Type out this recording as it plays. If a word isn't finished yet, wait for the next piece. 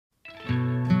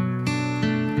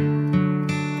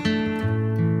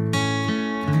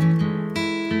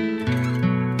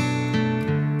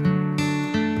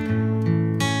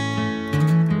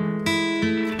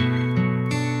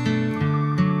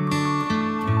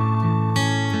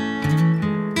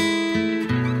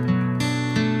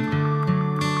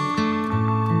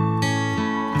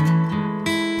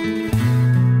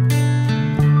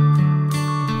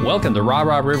Welcome to Rah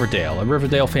Rah Riverdale, a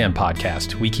Riverdale fan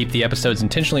podcast. We keep the episodes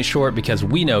intentionally short because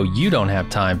we know you don't have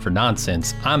time for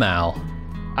nonsense. I'm Al.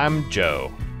 I'm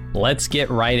Joe. Let's get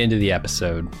right into the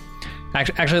episode.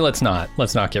 Actually, let's not.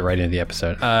 Let's not get right into the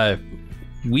episode.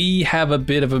 We have a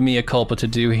bit of a mea culpa to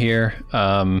do here.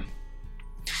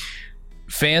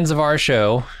 Fans of our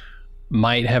show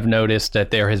might have noticed that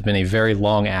there has been a very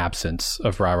long absence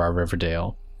of Rah Rah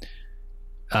Riverdale.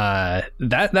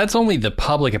 That's only the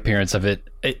public appearance of it.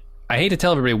 I hate to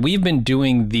tell everybody, we've been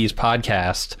doing these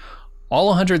podcasts, all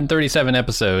 137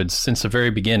 episodes since the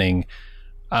very beginning,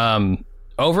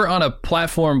 over on a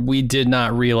platform we did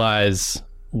not realize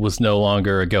was no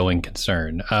longer a going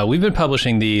concern. We've been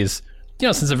publishing these,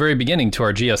 since the very beginning to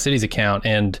our GeoCities account,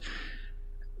 and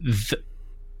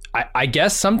I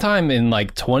guess sometime in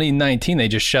like 2019 they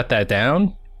just shut that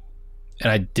down, and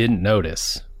I didn't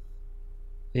notice.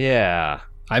 Yeah.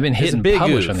 I've been hitting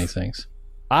publish on these things.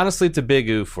 Honestly, it's a big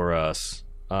oof for us.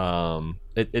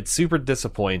 It's super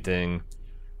disappointing.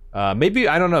 Maybe,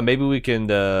 I don't know, maybe we can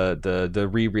the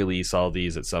re-release all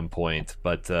these at some point.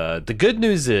 But the good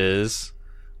news is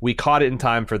we caught it in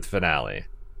time for the finale.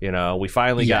 We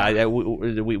finally got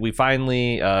we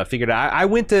finally figured out.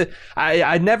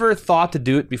 I never thought to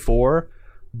do it before,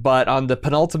 but on the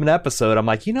penultimate episode, I'm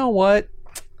like, you know what?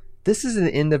 This is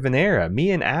the end of an era.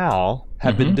 Me and Al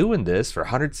have been doing this for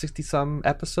 160 some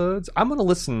episodes. I'm gonna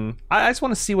listen. I just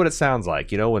want to see what it sounds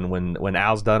like. When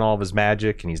Al's done all of his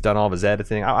magic and he's done all of his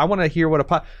editing. I want to hear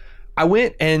what I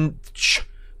went and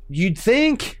you'd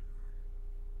think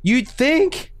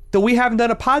that we haven't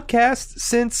done a podcast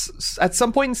since at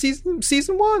some point in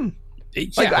season one.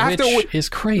 Yeah, which is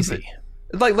crazy.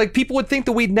 Like people would think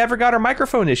that we'd never got our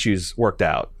microphone issues worked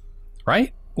out.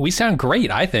 Right? We sound great,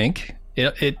 I think.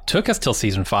 It took us till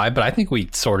season 5, but I think we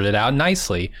sorted it out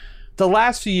nicely. The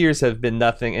last few years have been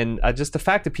nothing, and just the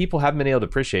fact that people haven't been able to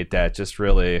appreciate that just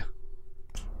really...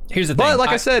 Here's the thing. But like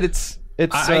I said, it's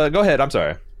go ahead, I'm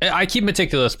sorry. I keep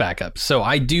meticulous backups, so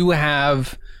I do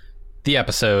have the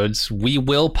episodes. We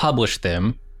will publish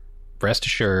them, rest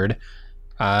assured.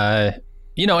 And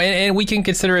we can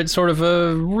consider it sort of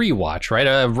a rewatch, right?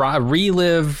 A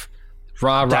relive...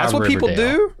 That's what Riverdale. People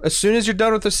do. As soon as you're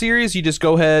done with the series, you just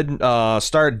go ahead and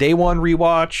start day one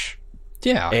rewatch.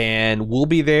 Yeah. And we'll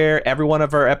be there. Every one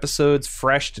of our episodes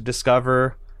fresh to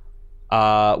discover.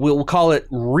 We'll call it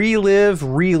Relive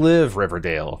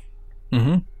Riverdale.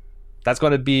 Mm-hmm. That's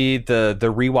going to be the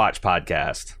rewatch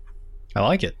podcast. I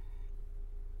like it.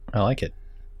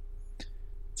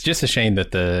 It's just a shame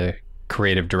that the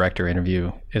creative director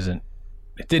interview it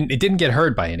didn't get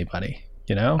heard by anybody.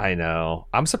 I know.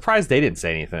 I'm surprised they didn't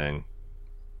say anything.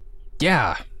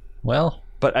 Yeah. Well,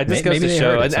 but I just goes to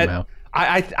show. And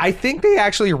I think they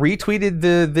actually retweeted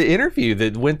the interview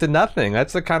that went to nothing.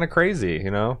 That's kind of crazy,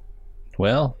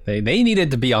 Well, they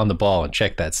needed to be on the ball and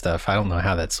check that stuff. I don't know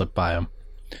how that slipped by them.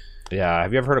 Yeah.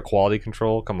 Have you ever heard of quality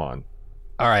control? Come on.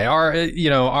 All right.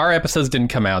 Our episodes didn't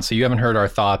come out, so you haven't heard our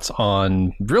thoughts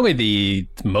on really the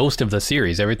most of the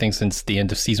series, everything since the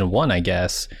end of season 1, I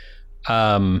guess.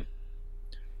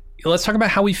 Let's talk about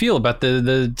how we feel about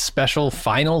the special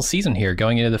final season here,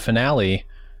 going into the finale.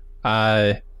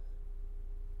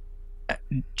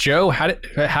 Joe,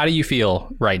 how do you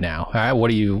feel right now? What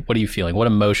are you feeling? What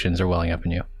emotions are welling up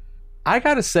in you? I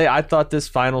gotta say, I thought this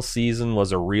final season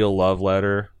was a real love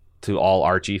letter to all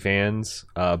Archie fans,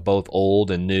 both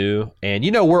old and new. And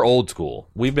we're old school.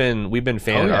 We've been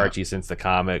fan of Archie since the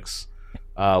comics.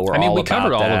 We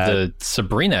covered all of the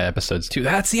Sabrina episodes too.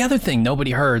 That's the other thing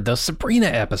nobody heard, those Sabrina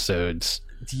episodes.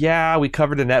 Yeah, we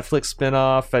covered a Netflix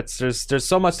spinoff. There's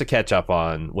so much to catch up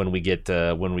on when we get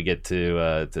to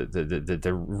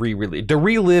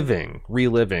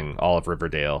reliving all of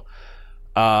Riverdale.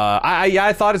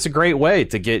 I thought it's a great way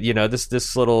to get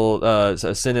this little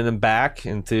sending them back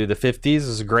into the 50s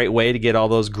is a great way to get all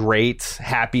those great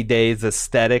Happy Days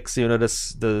aesthetics.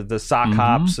 The sock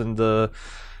hops and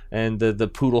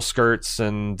the poodle skirts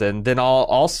and then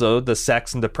also the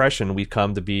sex and depression we've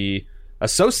come to be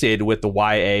associated with the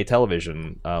YA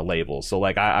television label. So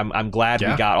I'm glad we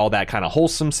got all that kind of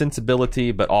wholesome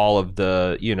sensibility, but all of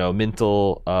the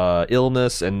mental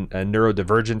illness and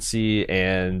neurodivergency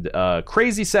and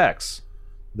crazy sex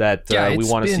that we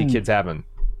want to see kids having.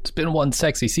 It's been one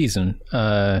sexy season.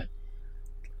 I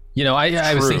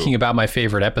was thinking about my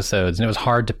favorite episodes, and it was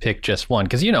hard to pick just one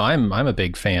because I'm a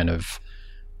big fan of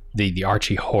the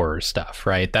Archie horror stuff,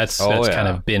 right? That's kind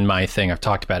of been my thing. I've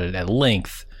talked about it at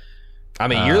length. I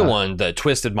mean, you're the one that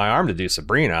twisted my arm to do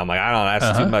Sabrina. I'm like, I don't know,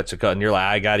 that's too much to cut. And you're like,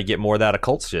 I got to get more of that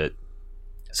occult shit.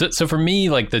 So for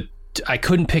me, like I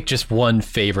couldn't pick just one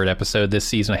favorite episode this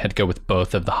season. I had to go with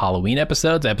both of the Halloween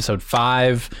episodes. Episode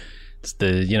 5, it's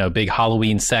the big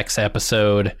Halloween sex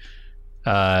episode.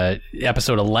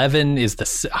 Episode 11 is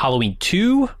the Halloween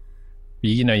 2.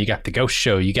 You got the ghost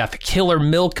show. You got the killer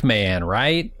milkman,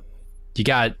 right? You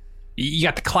got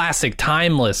the classic,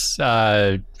 timeless.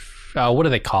 What do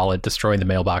they call it? Destroying the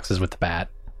mailboxes with the bat.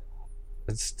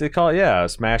 They call it,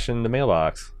 smashing the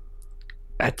mailbox.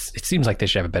 It seems like they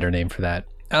should have a better name for that.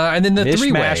 And then the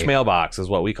Mishmash mailbox is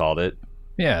what we called it.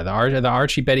 Yeah, the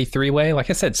Archie Betty three-way. Like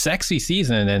I said, sexy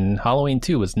season, and Halloween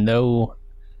 2 was no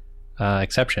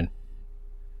exception.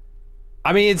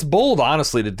 I mean, it's bold,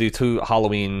 honestly, to do 2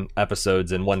 Halloween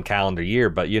episodes in one calendar year.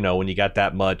 But when you got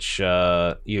that much,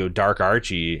 dark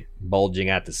Archie bulging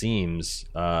at the seams,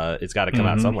 it's got to come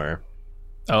out somewhere.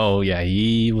 Oh yeah,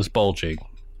 he was bulging.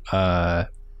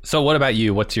 So, what about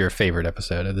you? What's your favorite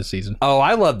episode of the season? Oh,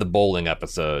 I love the bowling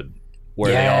episode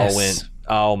where they all went.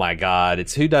 Oh my God!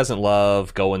 It's who doesn't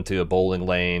love going to a bowling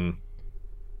lane?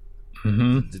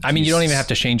 Mm-hmm. I mean, you don't even have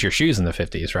to change your shoes in the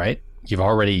 50s, right? You've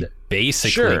already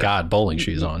basically got bowling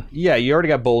shoes on. Yeah, you already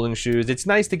got bowling shoes. It's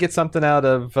nice to get something out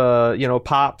of,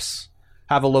 Pops.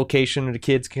 Have a location where the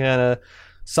kids can kind of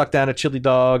suck down a chili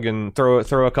dog and throw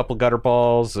a couple gutter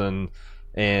balls I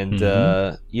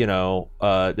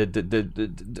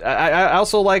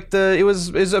also liked it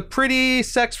was a pretty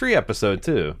sex-free episode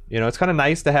too. It's kind of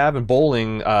nice to have, in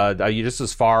bowling you're just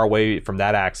as far away from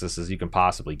that axis as you can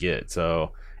possibly get.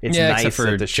 So it's nice except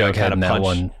for that the show Jughead kind of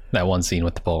and that one scene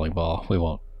with the bowling ball.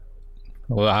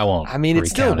 I won't. I mean, it's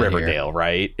still Riverdale,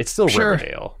 right? It's still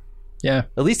Riverdale. Yeah.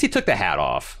 At least he took the hat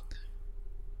off.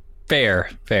 Fair.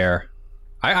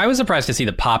 I was surprised to see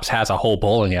that Pops has a whole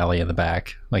bowling alley in the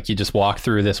back. Like, you just walk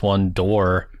through this one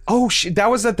door. Oh, shit.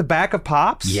 That was at the back of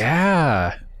Pops?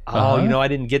 Yeah. Oh, I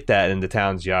didn't get that in the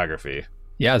town's geography.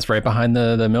 Yeah, it's right behind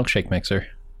the milkshake mixer.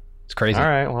 It's crazy. All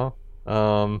right, well.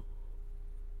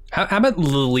 How about the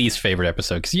least favorite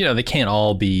episode? Because, they can't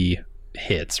all be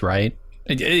hits, right?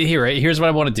 Here's what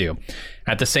I want to do.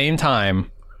 At the same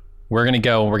time, we're going to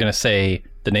go and we're going to say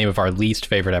the name of our least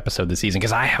favorite episode this season,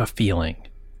 because I have a feeling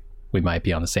we might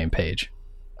be on the same page.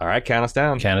 All right, count us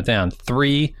down. Count it down.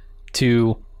 3,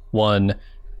 2, 1.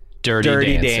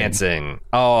 Dirty Dancing.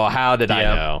 Oh, how did I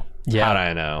know? Yeah. How did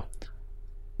I know?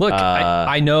 Look,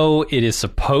 I know it is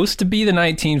supposed to be the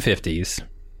 1950s,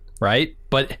 right?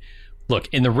 But look,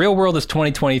 in the real world, it's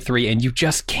 2023, and you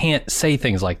just can't say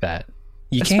things like that.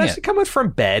 You can't. Especially coming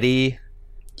from Betty.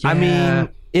 Yeah. I mean,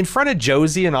 in front of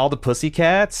Josie and all the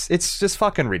pussycats, it's just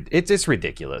fucking it's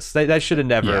ridiculous. That should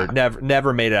have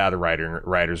never made it out of the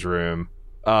writer's room.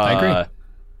 I agree.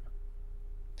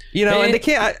 And they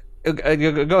can't.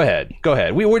 Go ahead.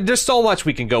 There's so much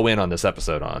we can go in on this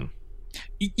episode on.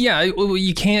 Yeah,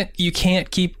 you can't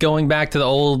keep going back to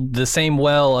the same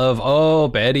well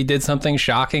of, Betty did something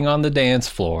shocking on the dance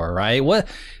floor, right? What?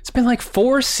 It's been like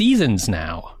 4 seasons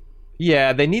now.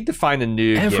 Yeah, they need to find a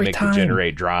new gimmick time to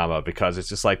generate drama, because it's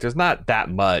just like there's not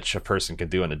that much a person can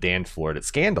do on the dance floor that's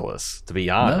scandalous, to be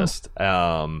honest.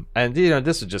 No. And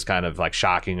this is just kind of like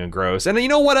shocking and gross. And you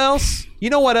know what else?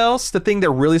 The thing that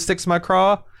really sticks to my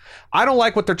craw? I don't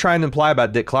like what they're trying to imply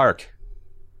about Dick Clark.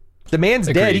 The man's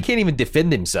dead. He can't even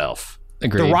defend himself.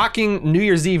 Agreed. The rocking New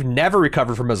Year's Eve never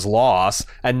recovered from his loss,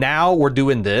 and now we're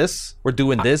doing this.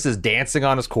 Is dancing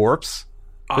on his corpse.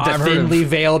 With the thinly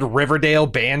veiled Riverdale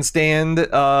bandstand.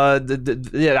 I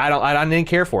didn't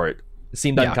care for it. It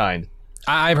seemed unkind.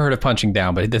 I've heard of punching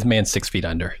down, but this man's 6 feet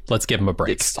under. Let's give him a break.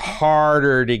 It's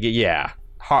harder to get. Yeah,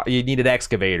 you need an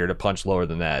excavator to punch lower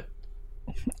than that.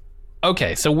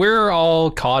 Okay, so we're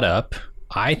all caught up.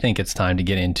 I think it's time to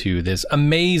get into this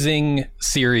amazing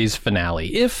series finale.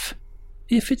 If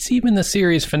it's even the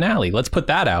series finale, let's put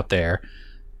that out there.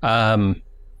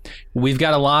 We've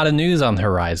got a lot of news on the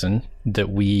horizon that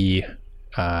we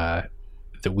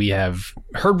have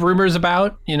heard rumors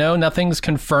about. Nothing's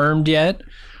confirmed yet,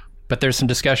 but there's some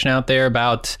discussion out there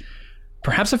about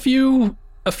perhaps a few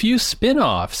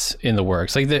spin-offs in the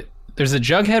works. Like there's a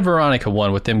Jughead Veronica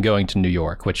one with them going to New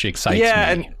York, which excites me.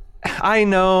 And I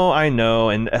know,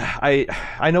 and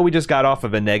I know we just got off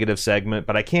of a negative segment,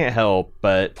 but I can't help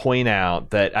but point out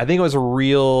that I think it was a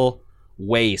real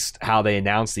waste how they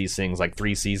announced these things like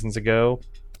 3 seasons ago.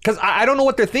 Because I don't know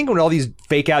what they're thinking with all these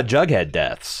fake out Jughead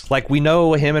deaths. Like, we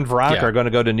know him and Veronica are going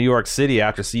to go to New York City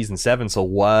after season 7, so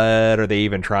what are they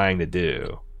even trying to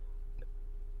do?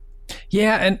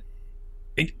 Yeah,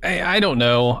 and I don't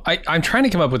know. I'm trying to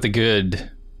come up with a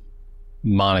good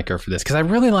moniker for this, because I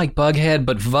really like Bughead,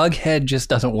 but Vughead just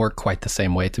doesn't work quite the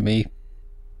same way to me.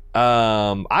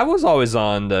 I was always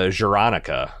on the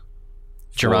Jeronica.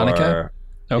 Jeronica?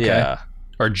 Okay. Yeah.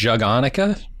 Or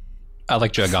Jugonica? I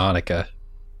like Jugonica.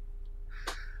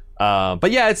 But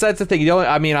yeah, that's the thing.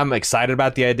 I mean, I'm excited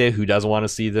about the idea. Who doesn't want to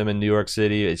see them in New York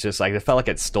City? It's just like it felt like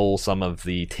it stole some of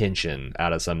the tension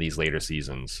out of some of these later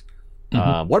seasons.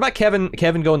 What about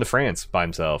Kevin going to France by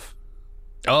himself?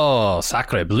 Oh,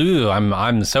 sacre bleu!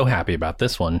 I'm so happy about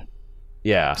this one.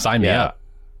 Yeah, sign me up.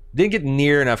 Didn't get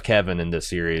near enough Kevin in this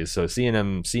series, so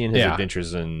seeing his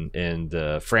adventures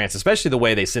in France, especially the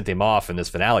way they sent him off in this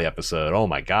finale episode. Oh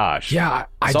my gosh! Yeah,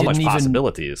 so much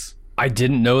possibilities. I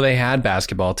didn't know they had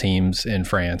basketball teams in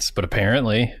France, but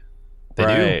apparently they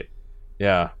do.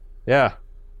 Yeah.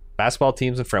 Basketball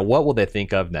teams in France. What will they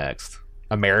think of next?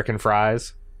 American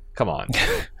fries? Come on.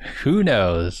 Who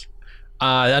knows?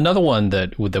 Another one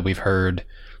that we've heard,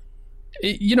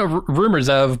 rumors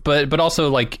of, but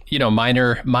also like,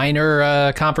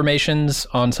 minor confirmations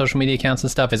on social media accounts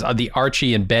and stuff is the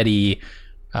Archie and Betty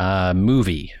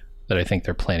movie that I think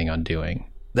they're planning on doing.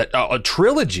 That a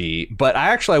trilogy, but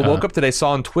I woke up today,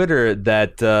 saw on Twitter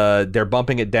that they're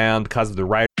bumping it down because of the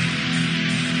writer.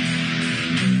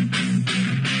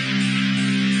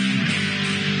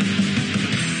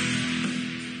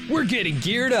 We're getting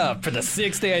geared up for the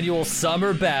 6th annual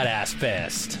Summer Badass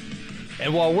Fest.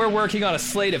 And while we're working on a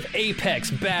slate of apex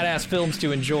badass films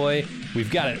to enjoy, we've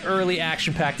got an early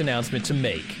action-packed announcement to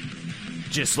make.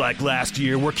 Just like last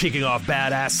year, we're kicking off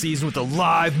Badass Season with a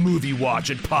live movie watch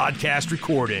and podcast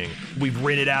recording. We've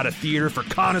rented out a theater for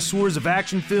connoisseurs of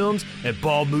action films and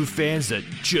Bald Move fans that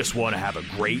just want to have a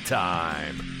great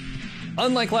time.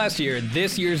 Unlike last year,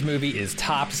 this year's movie is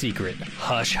top secret.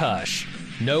 Hush hush.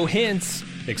 No hints,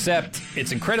 except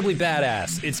it's incredibly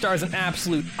badass. It stars an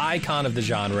absolute icon of the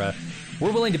genre.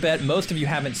 We're willing to bet most of you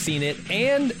haven't seen it,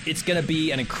 and it's going to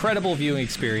be an incredible viewing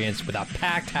experience with a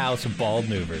packed house of bald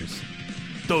movers.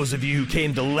 Those of you who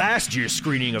came to last year's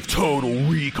screening of Total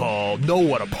Recall know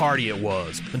what a party it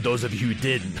was. And those of you who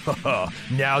didn't,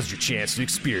 now's your chance to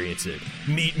experience it.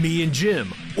 Meet me and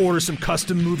Jim, order some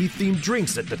custom movie-themed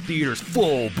drinks at the theater's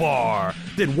full bar,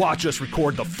 then watch us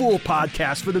record the full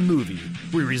podcast for the movie.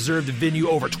 We reserved a venue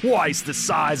over twice the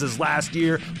size as last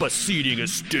year, but seating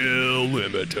is still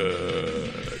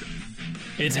limited.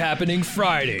 It's happening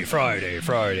Friday,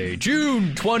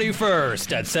 June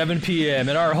 21st at 7 p.m.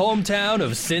 in our hometown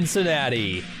of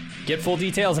Cincinnati. Get full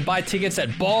details and buy tickets at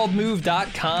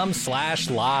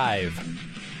baldmove.com/live.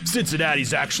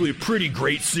 Cincinnati's actually a pretty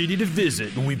great city to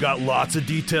visit, and we've got lots of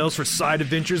details for side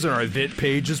adventures on our event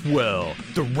page as well.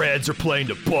 The Reds are playing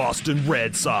the Boston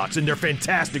Red Sox in their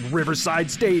fantastic Riverside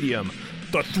Stadium.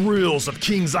 The thrills of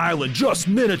Kings Island just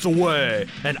minutes away,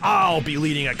 and I'll be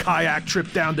leading a kayak trip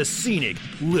down the scenic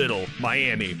Little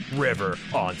Miami River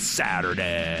on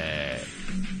Saturday.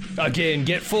 Again,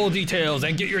 get full details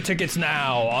and get your tickets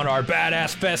now on our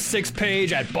Badass Fest 6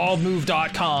 page at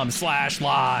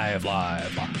baldmove.com/live.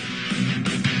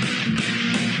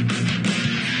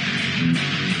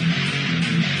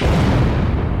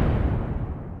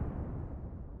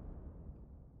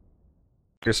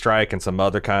 Strike and some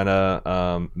other kind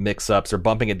of mix-ups. They're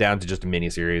bumping it down to just a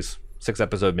miniseries,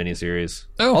 6-episode miniseries.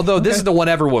 Oh, although this is the one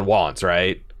everyone wants,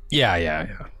 right? Yeah.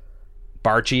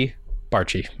 Barchi.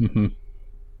 Mm-hmm.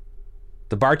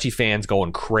 The Barchi fans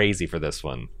going crazy for this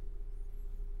one.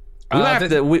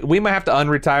 We might have to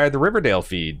unretire the Riverdale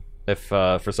feed if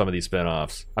for some of these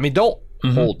spinoffs. I mean, don't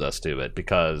hold us to it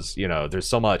because there's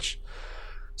so much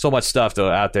stuff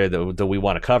though out there that we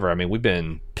want to cover. I mean, we've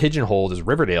been pigeonholed as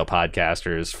Riverdale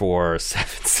podcasters for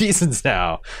 7 seasons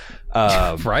now.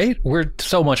 Right? We're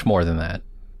so much more than that.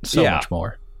 Much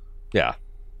more. Yeah.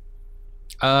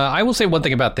 I will say one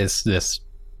thing about this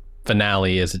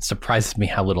finale is it surprises me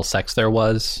how little sex there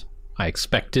was. I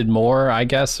expected more, I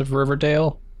guess, of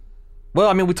Riverdale. Well,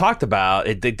 I mean, we talked about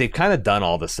it. They've kind of done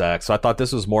all the sex, so I thought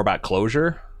this was more about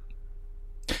closure.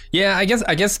 Yeah, I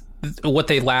guess what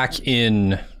they lack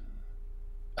in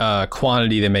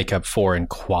quantity they make up for in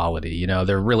quality.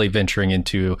 They're really venturing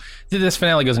into this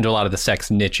finale goes into a lot of the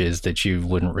sex niches that you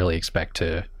wouldn't really expect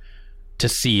to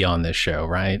see on this show,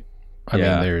 right? I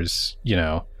mean, there's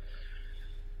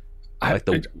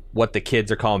what the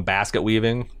kids are calling basket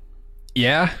weaving.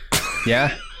 Yeah.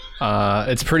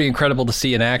 It's pretty incredible to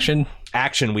see in action.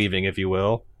 Action weaving, if you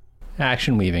will.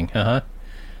 Action weaving. There's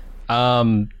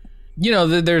the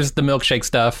milkshake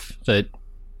stuff that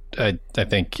I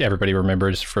think everybody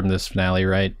remembers from this finale,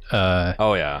 right?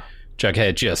 Oh, yeah.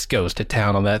 Jughead just goes to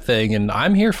town on that thing, and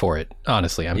I'm here for it.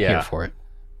 Honestly, I'm here for it.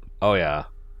 Oh, yeah.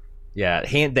 Yeah,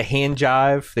 the hand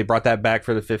jive, they brought that back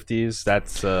for the 50s.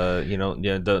 That's,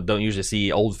 don't usually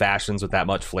see old fashions with that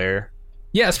much flair.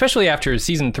 Yeah, especially after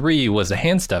season 3 was a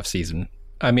hand stuff season.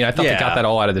 I mean, I thought they got that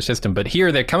all out of the system, but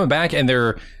here they're coming back and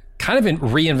they're kind of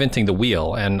reinventing the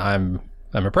wheel, and I'm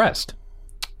impressed.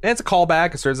 And it's a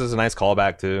callback. It serves as a nice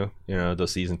callback too. You know,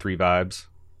 those season 3 vibes.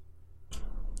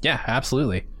 Yeah,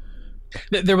 absolutely.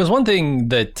 There was one thing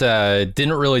that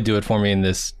didn't really do it for me in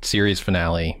this series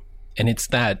finale, and it's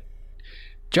that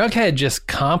Jughead just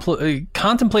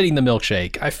contemplating the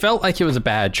milkshake. I felt like it was a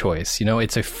bad choice. You know,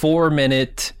 it's a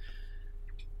 4-minute,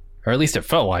 or at least it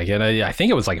felt like it. I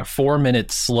think it was like a 4-minute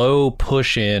slow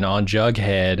push in on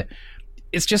Jughead.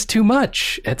 It's just too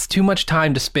much. It's too much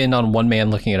time to spend on one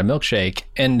man looking at a milkshake.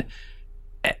 And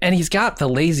he's got the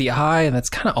lazy eye, and that's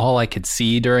kind of all I could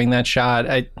see during that shot.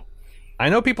 I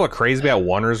know people are crazy about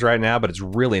Wonders right now, but it's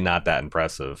really not that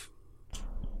impressive.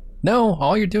 No,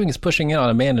 all you're doing is pushing in on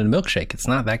a man in a milkshake. It's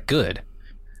not that good.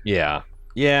 Yeah.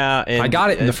 And I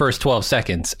got it in the first 12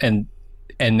 seconds, and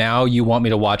now you want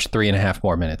me to watch 3.5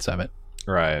 more minutes of it.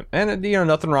 Right. And, you know,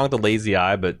 nothing wrong with the lazy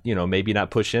eye, but, you know, maybe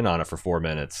not push in on it for 4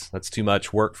 minutes. That's too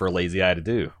much work for a lazy eye to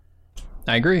do.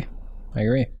 I agree.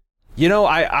 You know,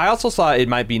 I also thought it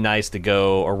might be nice to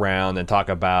go around and talk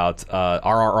about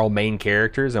our own main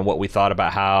characters and what we thought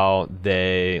about how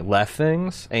they left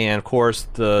things. And, of course,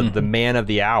 the man of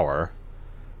the hour,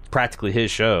 practically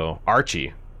his show,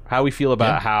 Archie. How we feel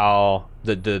about how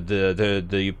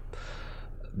the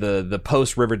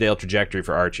post Riverdale trajectory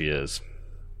for Archie is.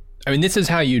 I mean, this is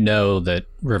how you know that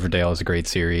Riverdale is a great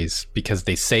series, because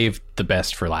they saved the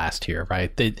best for last here,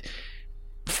 right?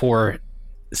 For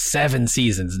 7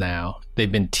 seasons now,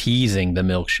 they've been teasing the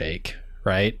milkshake,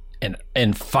 right?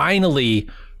 And finally,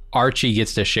 Archie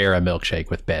gets to share a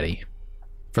milkshake with Betty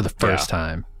for the first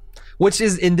time. Which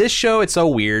is, in this show, it's so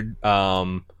weird.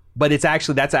 But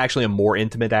that's actually a more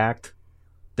intimate act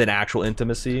than actual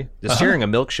intimacy. Just sharing a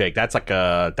milkshake, that's like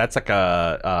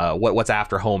a what's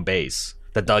after home base,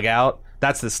 the dugout.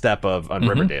 That's the step of on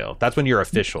Riverdale. That's when you're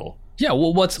official. Yeah,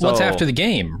 well, what's after the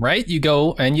game, right? You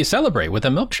go and you celebrate with a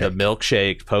milkshake. The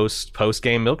milkshake, post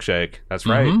game milkshake. That's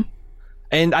right.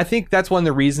 And I think that's one of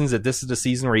the reasons that this is the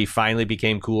season where he finally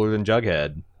became cooler than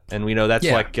Jughead. And we know that's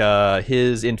like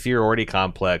his inferiority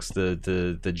complex,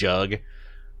 the Jug,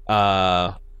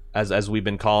 as we've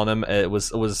been calling him. It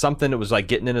was something that was like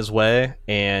getting in his way,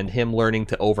 and him learning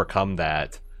to overcome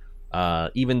that.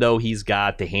 Even though he's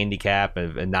got the handicap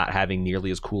of not having nearly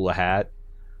as cool a hat.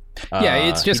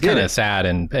 It's just kind of sad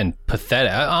and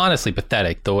pathetic. Honestly,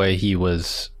 pathetic the way he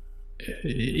was,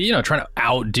 trying to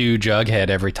outdo Jughead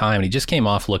every time. And he just came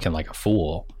off looking like a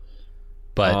fool.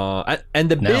 But and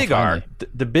the big arc,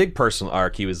 the big personal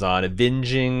arc he was on,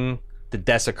 avenging the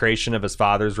desecration of his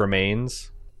father's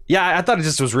remains. Yeah, I thought it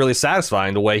just was really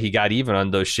satisfying the way he got even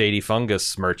on those shady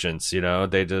fungus merchants. You know,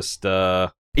 they just they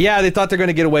thought they're going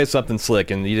to get away with something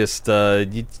slick, and you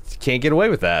can't get away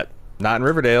with that. Not in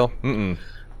Riverdale.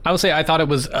 I would say I thought it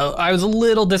was. I was a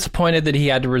little disappointed that he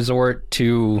had to resort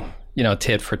to,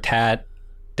 tit for tat,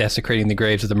 desecrating the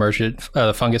graves of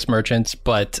the fungus merchants.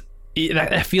 But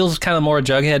that feels kind of more a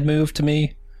Jughead move to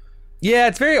me. Yeah,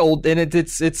 it's very old, and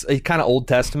it's a kind of Old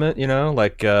Testament,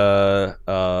 like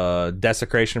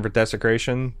desecration for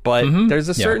desecration. But there's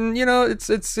a certain,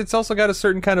 it's also got a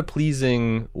certain kind of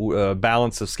pleasing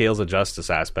balance of scales of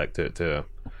justice aspect to it too.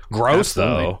 Gross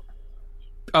though.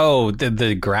 Oh,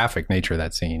 the graphic nature of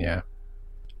that scene, yeah.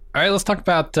 All right, let's talk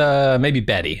about maybe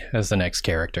Betty as the next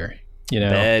character.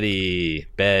 Betty.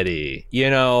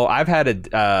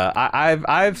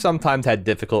 I've sometimes had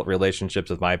difficult relationships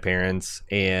with my parents,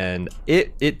 and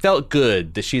it felt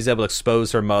good that she's able to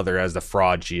expose her mother as the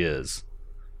fraud she is.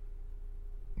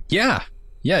 Yeah,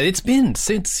 it's been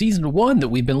since season 1 that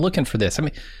we've been looking for this. I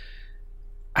mean,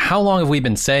 how long have we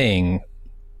been saying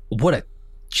what a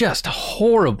just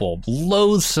horrible,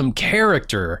 loathsome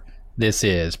character this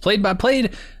is? Played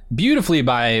beautifully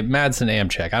by Madsen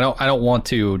Amchek. I don't want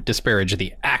to disparage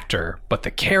the actor, but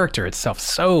the character itself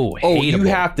so hateable. Oh, you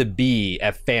have to be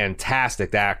a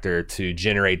fantastic actor to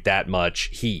generate that much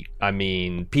heat. I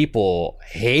mean, people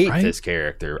hate this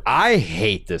character. I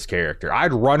hate this character.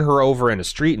 I'd run her over in a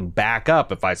street and back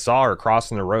up if I saw her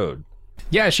crossing the road.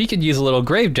 Yeah, she could use a little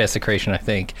grave desecration, I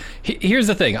think. Here's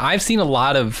the thing. I've seen a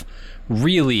lot of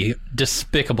really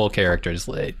despicable characters,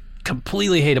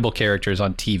 completely hateable characters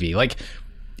on TV, like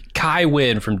Kai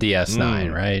Wynn from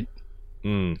DS9, right?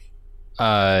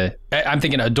 I'm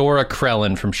thinking Adora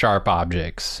Krellin from Sharp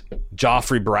Objects,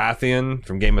 Joffrey Baratheon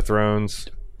from Game of Thrones,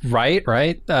 right?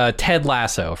 Ted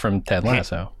Lasso from Ted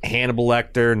Lasso, Hannibal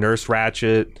Lecter, Nurse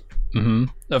Ratched,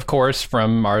 of course,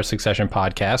 from our Succession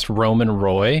podcast, Roman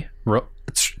Roy.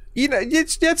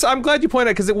 I'm glad you pointed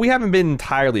out, because we haven't been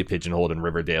entirely pigeonholed in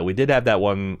Riverdale. We did have that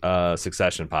one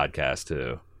Succession podcast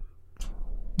too.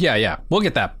 Yeah, we'll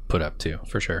get that put up too,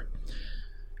 for sure.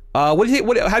 How do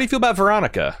you feel about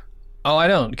Veronica? Oh, I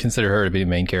don't consider her to be the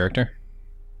main character.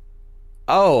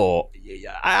 Oh,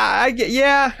 I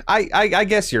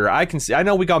guess you're. I can see. I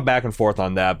know we gone back and forth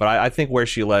on that, but I think where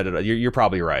she led it, you're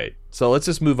probably right. So let's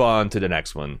just move on to the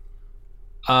next one.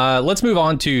 Let's move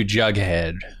on to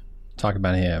Jughead. Talk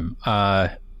about him.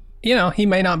 He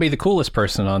may not be the coolest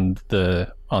person on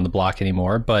the block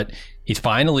anymore, but he's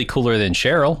finally cooler than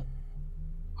Cheryl.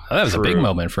 That was a big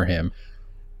moment for him.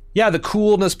 Yeah, the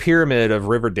coolness pyramid of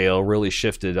Riverdale really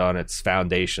shifted on its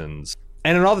foundations.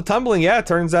 And in all the tumbling, it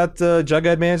turns out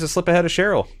Jughead managed to slip ahead of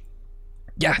Cheryl.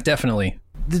 Yeah, definitely.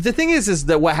 The thing is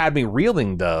that what had me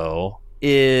reeling, though,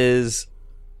 is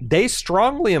they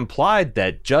strongly implied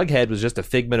that Jughead was just a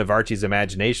figment of Archie's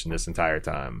imagination this entire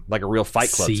time. Like a real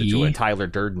Fight Club situation, Tyler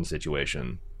Durden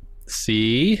situation.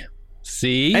 See?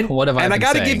 And, what have I been saying? And I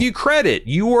got to give you credit.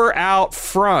 You were out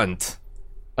front,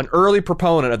 an early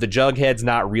proponent of the Jughead's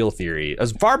not real theory.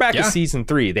 As far back as season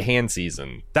 3, the hand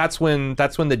season. That's when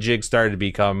the jig started to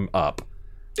become up.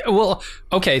 Well,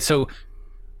 okay, so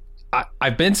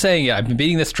I've been saying it. I've been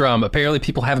beating this drum. Apparently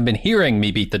people haven't been hearing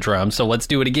me beat the drum, so let's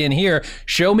do it again here.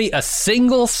 Show me a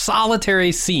single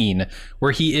solitary scene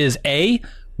where he is A,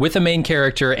 with a main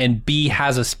character, and B,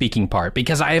 has a speaking part.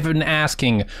 Because I have been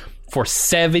asking for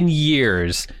 7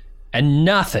 years and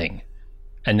nothing.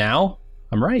 And now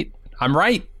I'm right.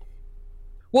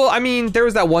 Well, I mean, there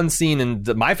was that one scene in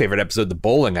my favorite episode, the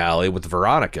bowling alley with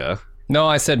Veronica. No,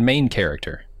 I said main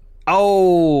character.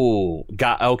 Oh,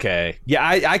 okay. Yeah,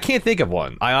 I can't think of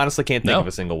one. I honestly can't think of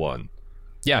a single one.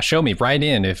 Yeah, show me. Write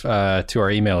in to our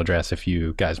email address if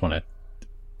you guys want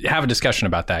to have a discussion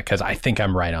about that, because I think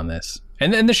I'm right on this.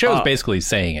 And then the show is basically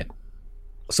saying it.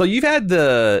 So you've had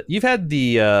the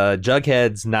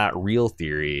Jughead's not real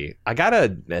theory. I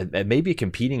got maybe a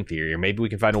competing theory, or maybe we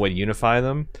can find a way to unify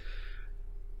them.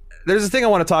 There's a thing I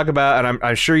want to talk about, and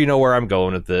I'm sure you know where I'm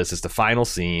going with this. It's the final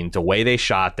scene, the way they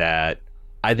shot that.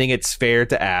 I think it's fair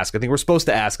to ask. I think we're supposed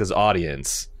to ask as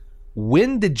audience,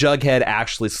 when did Jughead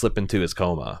actually slip into his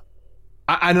coma?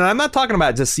 I'm not talking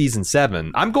about just season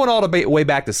 7. I'm going all the way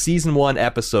back to season 1,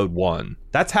 episode 1.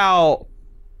 That's how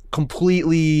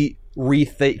completely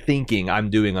rethinking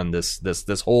I'm doing on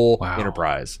this whole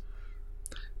enterprise.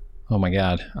 Oh my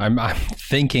God, I'm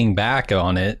thinking back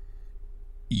on it.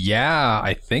 Yeah,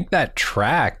 I think that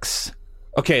tracks.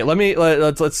 Okay, let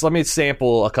me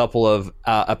sample a couple of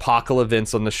apocalypse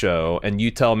events on the show, and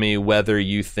you tell me whether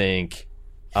you think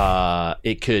this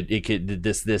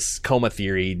coma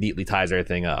theory neatly ties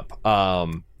everything up.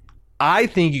 I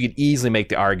think you could easily make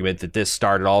the argument that this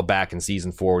started all back in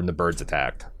season 4 when the birds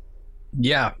attacked.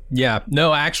 Yeah.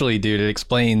 No, actually, dude, it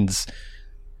explains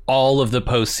all of the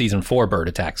post season 4 bird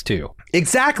attacks too.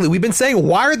 Exactly. We've been saying,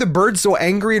 why are the birds so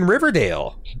angry in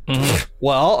Riverdale? Mm-hmm.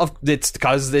 Well, it's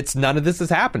because none of this is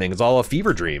happening. It's all a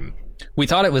fever dream. We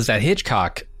thought it was that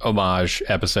Hitchcock homage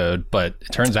episode, but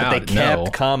it turns out they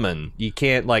kept coming. You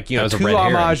can't 2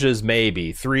 homages,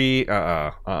 maybe 3.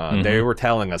 Mm-hmm. They were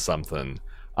telling us something.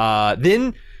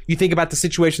 Then you think about the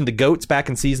situation, the goats back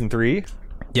in season 3.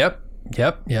 Yep.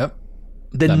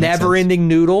 The never-ending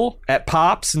noodle at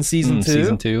Pops in season 2.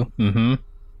 Season 2. Mm-hmm.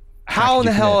 How in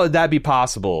the hell would that be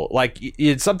possible? Like,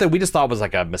 it's something we just thought was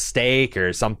like a mistake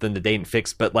or something that they didn't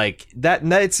fix, but like that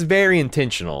it's very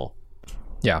intentional.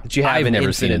 Yeah, I've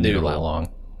never seen a noodle that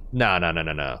long.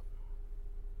 No.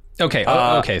 Okay,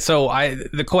 okay. So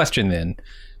the question then,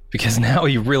 because now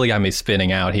you really got me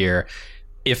spinning out here.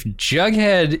 If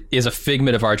Jughead is a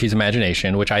figment of Archie's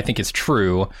imagination, which I think is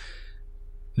true,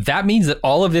 that means that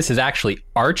all of this is actually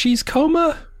Archie's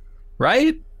coma,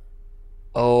 right?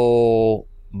 Oh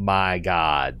my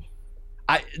God.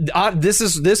 This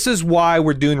is why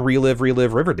we're doing relive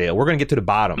Riverdale. We're going to get to the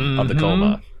bottom of the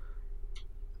coma.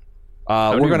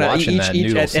 We're going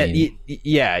to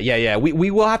yeah.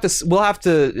 We'll have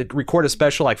to record a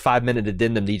special 5-minute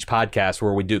addendum to each podcast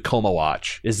where we do coma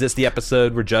watch. Is this the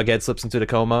episode where Jughead slips into the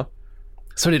coma?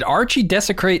 So did Archie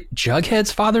desecrate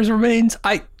Jughead's father's remains?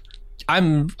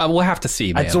 We'll have to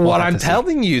see, man. That's what I'm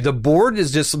telling you. The board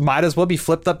is just might as well be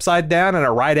flipped upside down and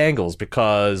at right angles,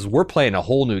 because we're playing a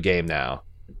whole new game now.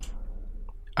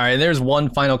 All right, there's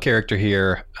one final character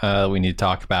here we need to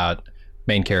talk about.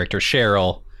 Main character,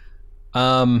 Cheryl.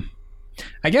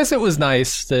 I guess it was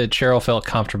nice that Cheryl felt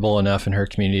comfortable enough in her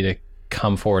community to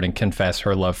come forward and confess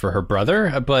her love for her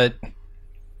brother, but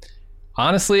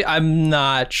honestly, I'm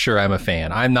not sure I'm a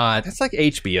fan. I'm not. It's like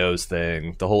HBO's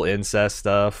thing, the whole incest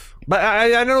stuff. But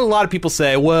I know a lot of people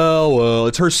say, well,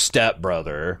 it's her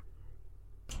stepbrother.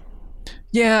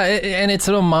 Yeah, and it's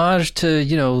an homage to,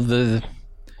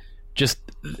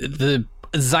 the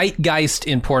zeitgeist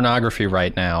in pornography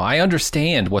right now. I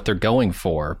understand what they're going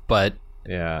for, but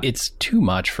it's too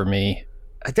much for me.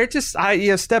 They're just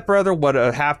stepbrother, what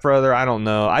a half brother, I don't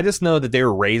know. I just know that they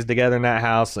were raised together in that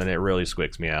house, and it really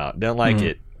squicks me out. Didn't like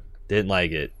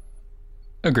it.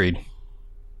 Agreed.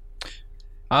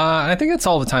 I think that's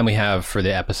all the time we have for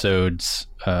the episodes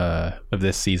of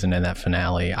this season and that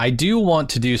finale. I do want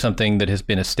to do something that has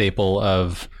been a staple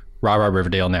of Rah Rah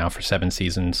Riverdale now for 7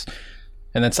 seasons,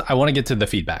 and that's I want to get to the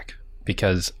feedback,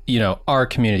 because our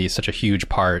community is such a huge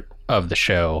part of the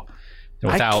show.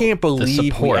 And without I can't believe the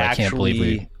support, I can't believe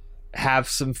we have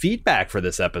some feedback for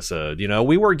this episode.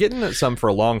 We were getting some for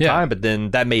a long time, but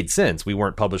then that made sense. We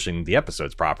weren't publishing the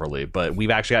episodes properly, but we've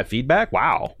actually got feedback.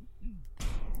 Wow.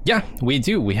 Yeah, we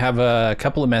do. We have a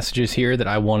couple of messages here that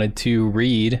I wanted to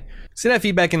read. Send that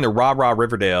feedback into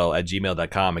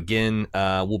rahriverdale@gmail.com. Again,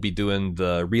 we'll be doing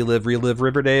the Relive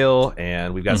Riverdale,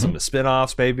 and we've got some of the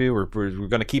spin-offs, baby. We're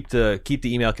going to keep the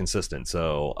email consistent,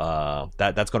 so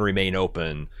that's going to remain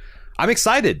open. I'm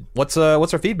excited. What's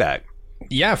our feedback?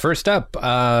 Yeah, first up, we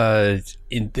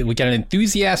got an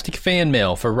enthusiastic fan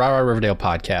mail for Rah Rah Riverdale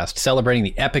podcast celebrating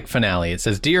the epic finale. It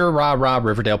says, "Dear Rah Rah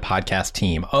Riverdale podcast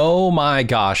team, oh my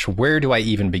gosh, where do I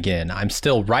even begin? I'm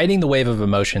still riding the wave of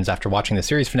emotions after watching the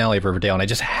series finale of Riverdale, and I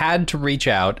just had to reach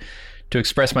out to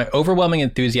express my overwhelming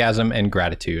enthusiasm and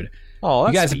gratitude."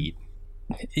 Oh, that's sweet.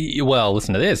 Well,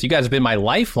 listen to this. You guys have been my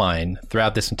lifeline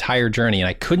throughout this entire journey, and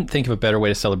I couldn't think of a better way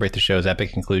to celebrate the show's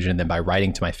epic conclusion than by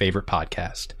writing to my favorite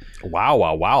podcast.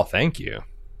 Wow. Thank you.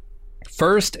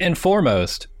 First and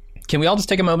foremost, can we all just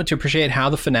take a moment to appreciate how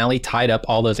the finale tied up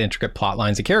all those intricate plot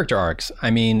lines and character arcs? I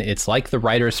mean, it's like the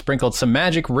writers sprinkled some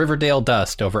magic Riverdale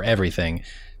dust over everything,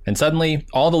 and suddenly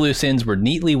all the loose ends were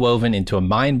neatly woven into a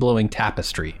mind-blowing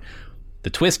tapestry. The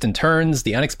twists and turns,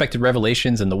 the unexpected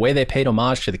revelations, and the way they paid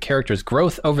homage to the characters'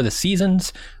 growth over the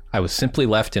seasons, I was simply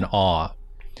left in awe.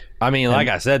 I mean, like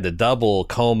I said, the double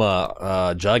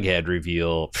coma Jughead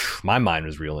reveal, my mind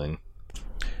was reeling.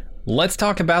 Let's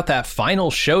talk about that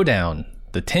final showdown.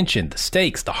 The tension, the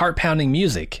stakes, the heart-pounding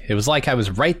music. It was like I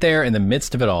was right there in the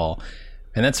midst of it all.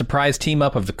 And that surprise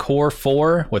team-up of the Core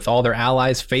 4 with all their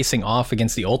allies facing off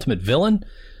against the ultimate villain?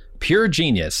 Pure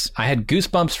genius. I had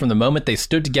goosebumps from the moment they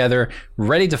stood together,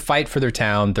 ready to fight for their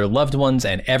town, their loved ones,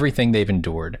 and everything they've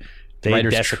endured. They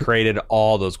desecrated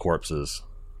all those corpses.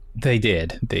 They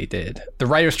did. The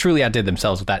writers truly outdid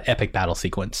themselves with that epic battle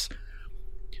sequence.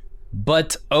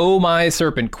 But, oh my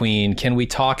Serpent Queen, can we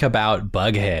talk about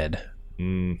Bughead?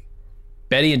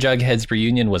 Betty and Jughead's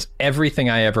reunion was everything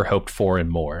I ever hoped for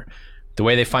and more. The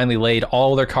way they finally laid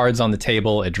all their cards on the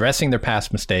table, addressing their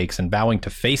past mistakes and vowing to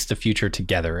face the future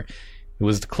together. It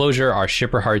was the closure our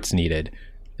shipper hearts needed.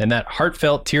 And that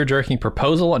heartfelt, tear-jerking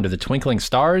proposal under the twinkling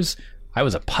stars, I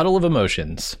was a puddle of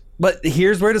emotions. But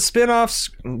here's where the spinoffs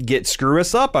screw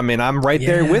us up. I mean, I'm right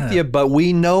there with you, but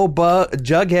we know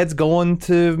Jughead's going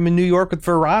to New York with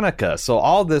Veronica, so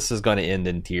all this is going to end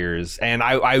in tears. And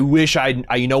I wish when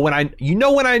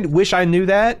I wish I knew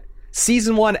that.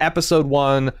 Season 1, episode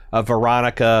 1 of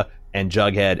Veronica and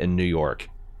Jughead in New York.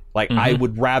 I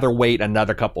would rather wait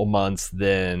another couple months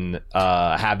than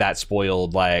have that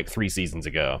spoiled 3 seasons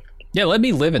ago. Yeah, let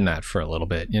me live in that for a little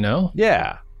bit,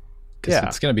 Yeah. Because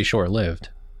it's going to be short-lived.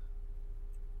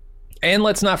 And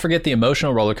let's not forget the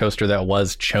emotional roller coaster that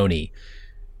was Choni.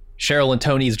 Cheryl and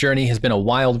Tony's journey has been a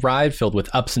wild ride filled with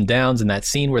ups and downs, and that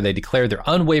scene where they declared their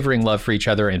unwavering love for each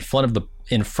other in front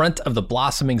of the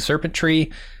blossoming serpent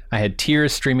tree, I had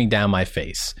tears streaming down my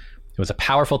face. It was a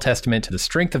powerful testament to the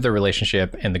strength of their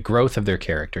relationship and the growth of their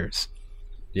characters.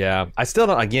 Yeah, I still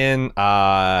don't. Again,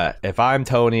 if I'm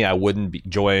Tony, I wouldn't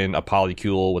join a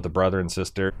polycule with a brother and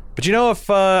sister. But if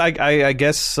I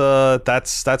guess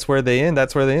that's where they end.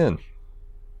 That's where they end.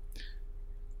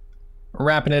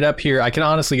 Wrapping it up here, I can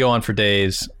honestly go on for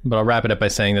days, but I'll wrap it up by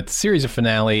saying that the series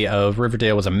finale of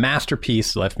Riverdale was a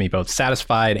masterpiece that left me both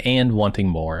satisfied and wanting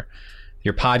more.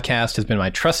 Your podcast has been my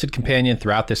trusted companion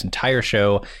throughout this entire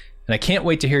show, and I can't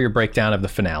wait to hear your breakdown of the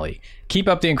finale. Keep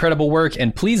up the incredible work,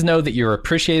 and please know that you're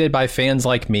appreciated by fans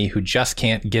like me who just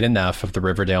can't get enough of the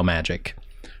Riverdale magic.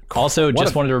 Also,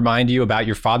 wanted to remind you about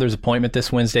your father's appointment this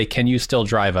Wednesday. Can you still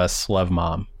drive us? Love,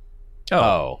 Mom.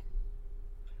 Oh.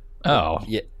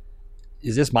 Yeah.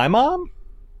 Is this my mom?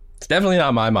 It's definitely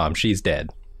not my mom. She's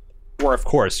dead. Or, of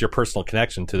course, your personal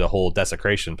connection to the whole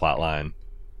desecration plotline.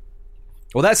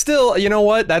 Well, that's still, you know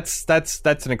what? That's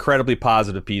an incredibly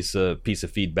positive piece of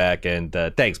feedback, and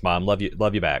thanks, Mom. Love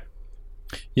you back.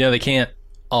 They can't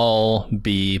all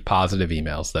be positive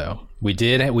emails, though. We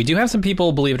do have some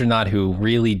people, believe it or not, who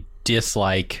really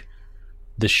dislike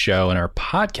the show and our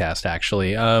podcast,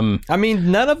 actually. I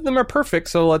mean, none of them are perfect,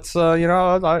 so let's we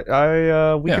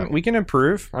can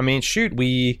improve. I mean, shoot,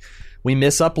 we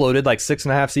misuploaded like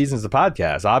 6.5 seasons of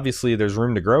podcast. Obviously there's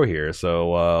room to grow here,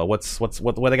 so what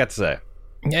they got to say?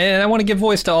 And I want to give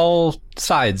voice to all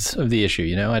sides of the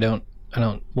issue. I don't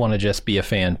want to just be a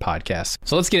fan podcast.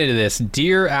 So let's get into this.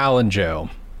 Dear Alan Joe,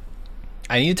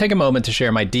 I need to take a moment to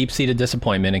share my deep-seated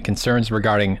disappointment and concerns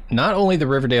regarding not only the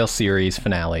Riverdale series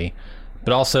finale,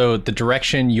 but also the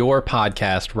direction your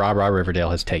podcast, Rah Rah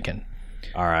Riverdale, has taken.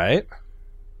 All right.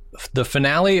 The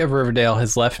finale of Riverdale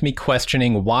has left me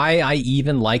questioning why I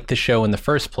even like the show in the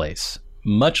first place.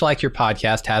 Much like your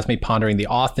podcast has me pondering the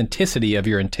authenticity of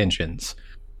your intentions.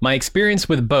 My experience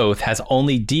with both has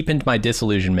only deepened my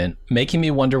disillusionment, making me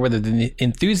wonder whether the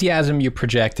enthusiasm you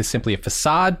project is simply a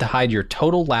facade to hide your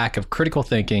total lack of critical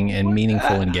thinking and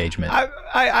meaningful engagement.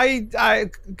 I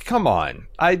come on.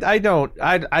 I don't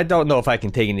know if I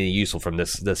can take any useful from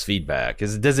this feedback.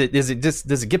 Does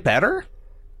it get better?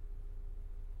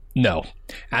 No.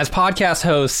 As podcast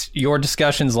hosts, your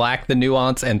discussions lack the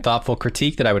nuance and thoughtful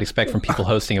critique that I would expect from people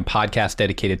hosting a podcast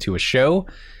dedicated to a show.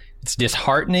 It's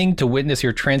disheartening to witness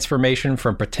your transformation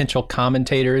from potential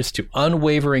commentators to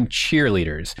unwavering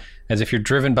cheerleaders, as if you're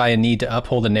driven by a need to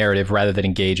uphold a narrative rather than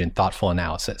engage in thoughtful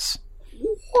analysis.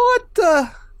 What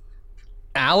the?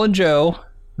 Alan Joe,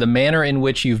 the manner in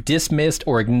which you've dismissed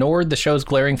or ignored the show's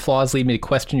glaring flaws lead me to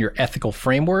question your ethical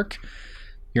framework.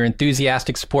 Your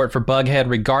enthusiastic support for Bughead,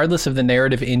 regardless of the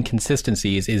narrative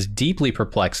inconsistencies, is deeply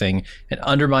perplexing and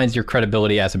undermines your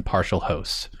credibility as impartial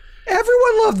hosts.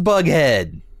 Everyone loved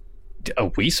Bughead.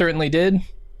 Oh, we certainly did.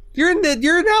 You're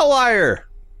an outlier.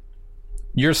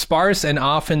 Your sparse and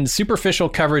often superficial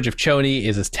coverage of Choni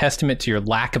is a testament to your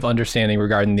lack of understanding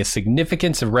regarding the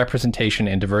significance of representation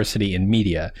and diversity in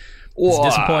media. It's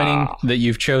disappointing that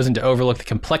you've chosen to overlook the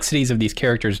complexities of these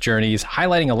characters' journeys,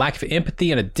 highlighting a lack of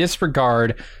empathy and a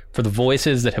disregard for the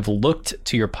voices that have looked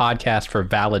to your podcast for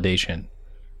validation.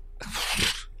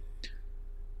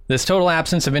 This total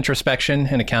absence of introspection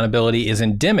and accountability is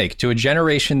endemic to a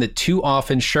generation that too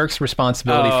often shirks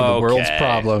responsibility for the world's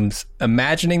problems,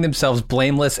 imagining themselves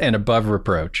blameless and above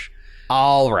reproach.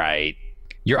 All right.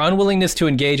 Your unwillingness to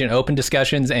engage in open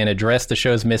discussions and address the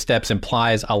show's missteps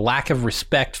implies a lack of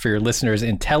respect for your listeners'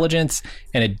 intelligence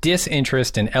and a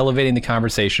disinterest in elevating the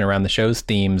conversation around the show's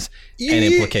themes and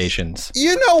implications.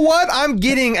 You know what? I'm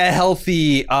getting a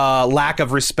healthy lack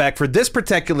of respect for this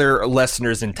particular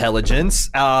listener's intelligence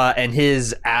and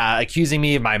his accusing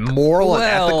me of my moral and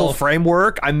ethical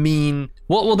framework. I mean...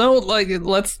 Well, no,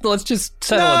 let's just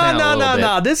settle it down a little bit.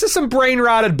 No. This is some brain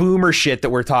rotted boomer shit that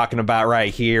we're talking about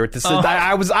right here.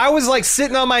 I was like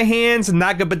sitting on my hands and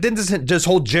not good, but then this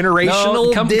whole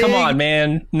generational. No, come on,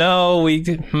 man. No, we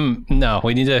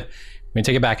need to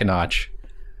take it back a notch.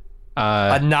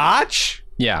 A notch?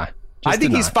 Yeah. I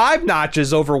think he's 5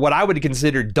 notches over what I would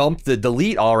consider dump the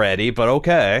delete already, but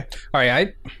okay. All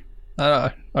right,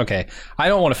 okay. I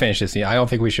don't want to finish this. I don't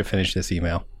think we should finish this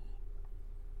email.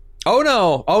 Oh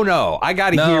no! I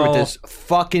got to hear what this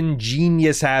fucking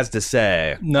genius has to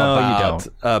say. No, about, you don't.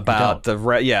 About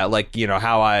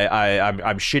how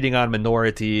I'm shitting on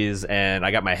minorities and I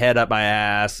got my head up my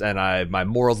ass and my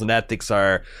morals and ethics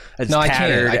are as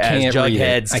tattered as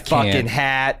Jughead's fucking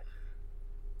hat.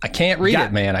 I can't read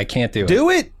it, man. I can't do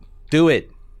it. Do it.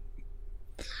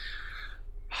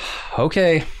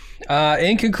 Okay.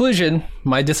 In conclusion,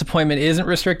 my disappointment isn't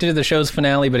restricted to the show's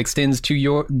finale, but extends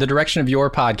to the direction of your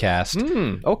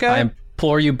podcast. Okay. I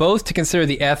implore you both to consider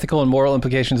the ethical and moral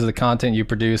implications of the content you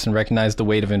produce and recognize the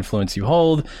weight of influence you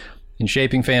hold in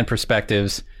shaping fan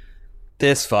perspectives.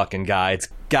 This fucking guy. It's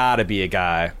gotta be a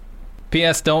guy.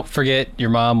 P.S. Don't forget, your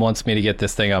mom wants me to get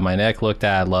this thing on my neck. Look,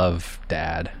 Dad, love,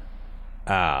 Dad.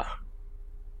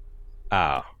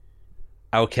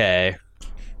 Okay.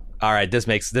 All right, this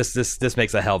makes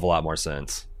a hell of a lot more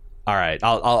sense. All right,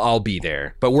 I'll be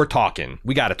there. But we're talking.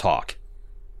 We got to talk.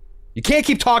 You can't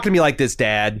keep talking to me like this,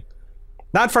 Dad.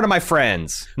 Not in front of my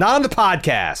friends. Not on the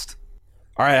podcast.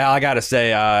 All right, I got to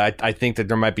say, I think that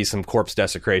there might be some corpse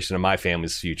desecration in my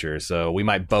family's future, so we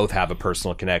might both have a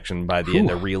personal connection by the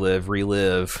end of Relive.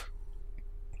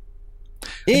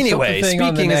 Anyway,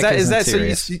 speaking, is that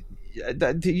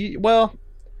so? Well,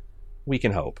 we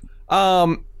can hope.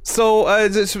 So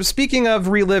speaking of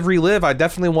Relive, I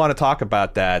definitely want to talk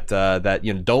about that.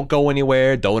 That don't go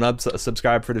anywhere, don't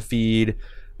subscribe for the feed.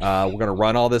 We're gonna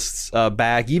run all this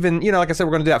back. Even like I said,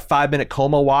 we're gonna do that 5-minute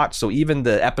coma watch. So even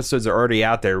the episodes are already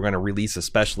out there. We're gonna release a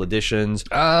special editions.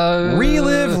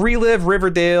 Relive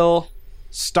Riverdale,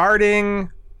 starting.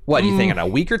 What do you think? In a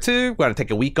week or two? We're gonna take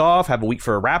a week off, have a week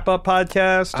for a wrap up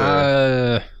podcast.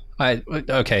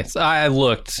 Okay, so I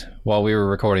looked while we were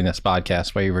recording this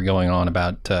podcast while you were going on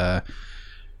about the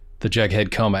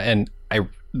Jughead coma, and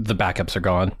the backups are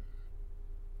gone.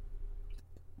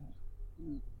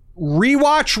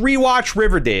 Rewatch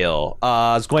Riverdale.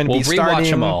 Is going to be starting. Rewatch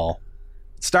them all.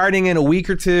 Starting in a week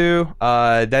or two.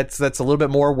 That's a little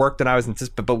bit more work than I was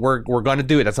anticipating, but we're going to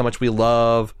do it. That's how much we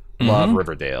love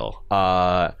Riverdale.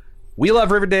 We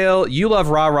love Riverdale. You love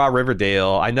Rah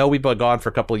Riverdale. I know we've been gone for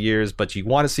a couple of years, but you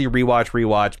want to see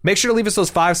rewatch. Make sure to leave us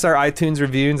those 5-star iTunes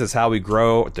reviews. That's how we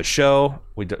grow the show.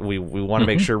 We want to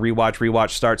make sure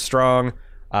rewatch starts strong.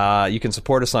 You can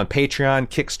support us on Patreon,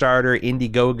 Kickstarter,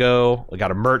 Indiegogo. We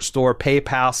got a merch store,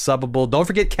 PayPal, Subbable. Don't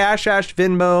forget Cash Ash,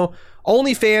 Venmo,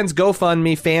 OnlyFans,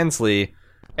 GoFundMe, Fansly.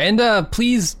 And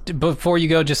please, before you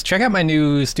go, just check out my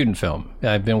new student film.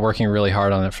 I've been working really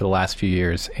hard on it for the last few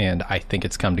years, and I think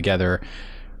it's come together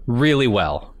really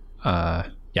well.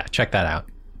 Yeah, check that out.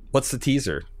 What's the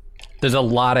teaser? There's a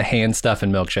lot of hand stuff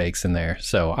and milkshakes in there,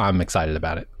 so I'm excited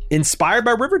about it. Inspired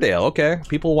by Riverdale. Okay.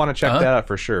 People want to check that out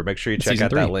for sure. Make sure you check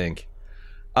out that link.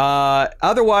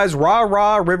 Otherwise,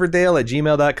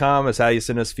 Riverdale@gmail.com is how you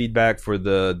send us feedback for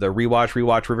the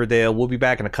rewatch Riverdale. We'll be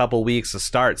back in a couple weeks to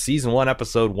start season 1,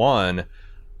 episode 1.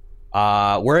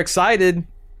 We're excited.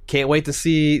 Can't wait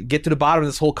to get to the bottom of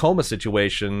this whole coma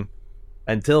situation.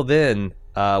 Until then,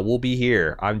 we'll be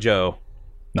here. I'm Joe.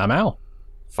 I'm Al.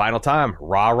 Final time.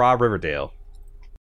 Rah Riverdale.